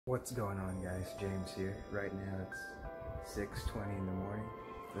What's going on, guys? James here. Right now it's 6:20 in the morning.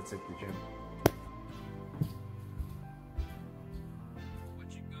 Let's hit the gym.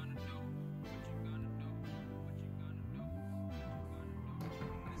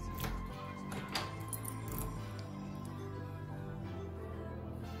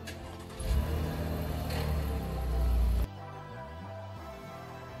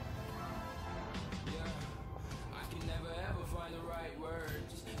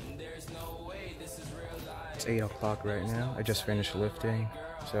 It's 8 o'clock right now. I just finished lifting,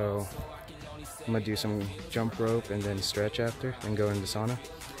 so I'm gonna do some jump rope and then stretch after, and go in the sauna.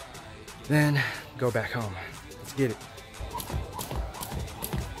 Then go back home. Let's get it.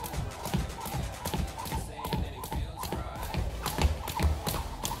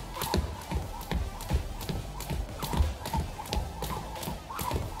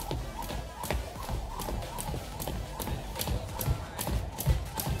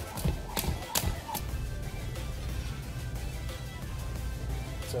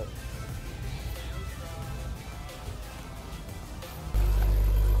 What's up?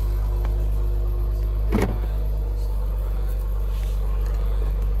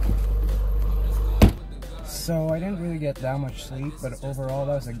 So I didn't really get that much sleep, but overall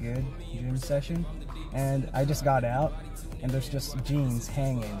that was a good gym session. And I just got out, and there's just jeans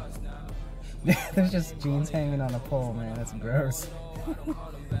hanging. There's just jeans hanging on a pole, man. That's gross.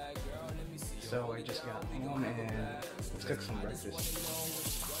 So I just got home and let's cook some breakfast.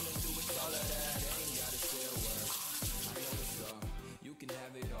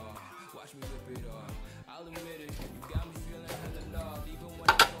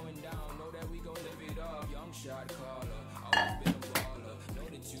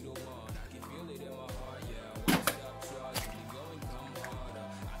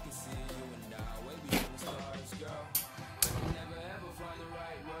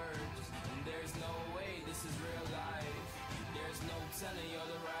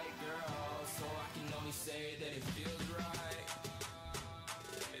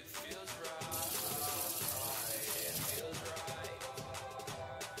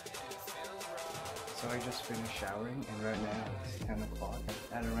 So I just finished showering, and right now it's 10 o'clock.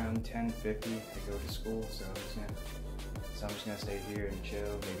 At around 10:50 I go to school, so I'm just gonna stay here and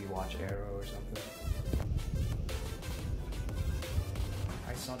chill, maybe watch Arrow or something.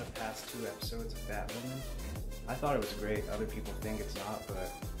 I saw the past 2 episodes of Batwoman. I thought it was great. Other people think it's not,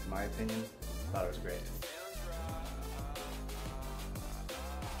 but in my opinion, I thought it was great.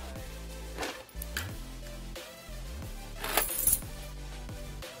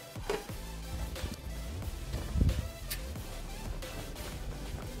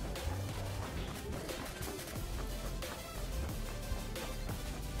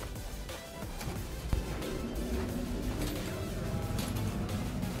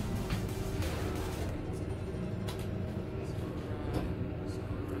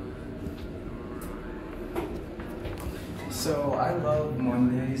 So I love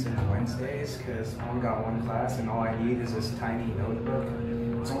Mondays and Wednesdays because I only got one class and all I need is this tiny notebook.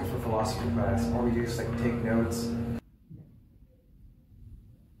 It's only for philosophy class. All we do is like take notes.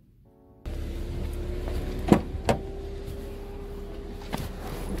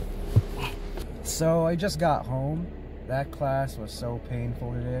 So I just got home. That class was so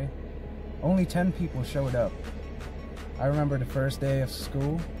painful today. Only 10 people showed up. I remember the first day of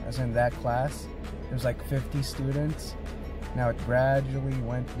school, I was in that class. There was like 50 students. Now it gradually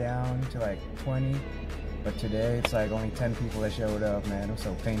went down to like 20, but today it's like only 10 people that showed up, man. It was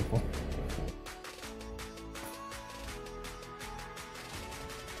so painful.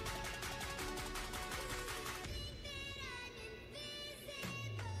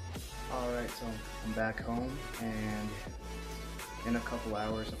 Alright, so I'm back home, and in a couple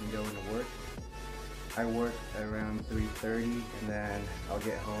hours I'm going to work. I work around 3:30, and then I'll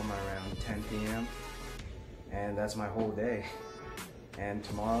get home around 10 p.m. and that's my whole day. And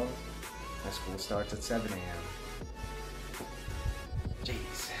tomorrow, my school starts at 7 a.m.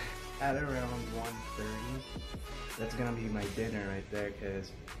 Jeez. At around 1:30, that's gonna be my dinner right there,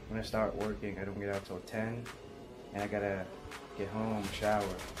 because when I start working, I don't get out till 10, and I gotta get home,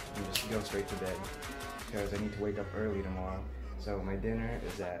 shower, and just go straight to bed, because I need to wake up early tomorrow. So my dinner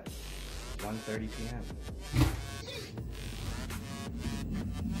is at 1:30 p.m.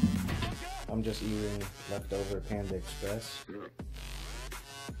 I'm just eating leftover Panda Express.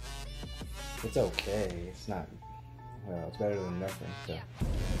 It's okay. It's not, well, it's better than nothing. So.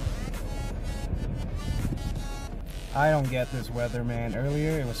 I don't get this weather, man.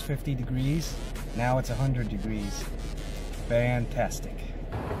 Earlier it was 50 degrees. Now it's 100 degrees. Fantastic.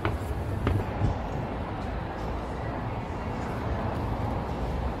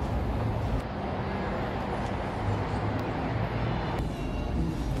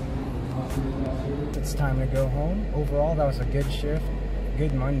 It's time to go home. Overall, that was a good shift,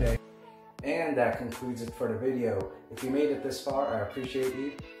 good Monday. And that concludes it for the video. If you made it this far, I appreciate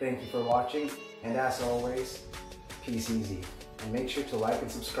you. Thank you for watching. And as always, peace easy. And make sure to like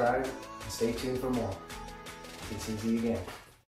and subscribe and stay tuned for more. Peace easy again.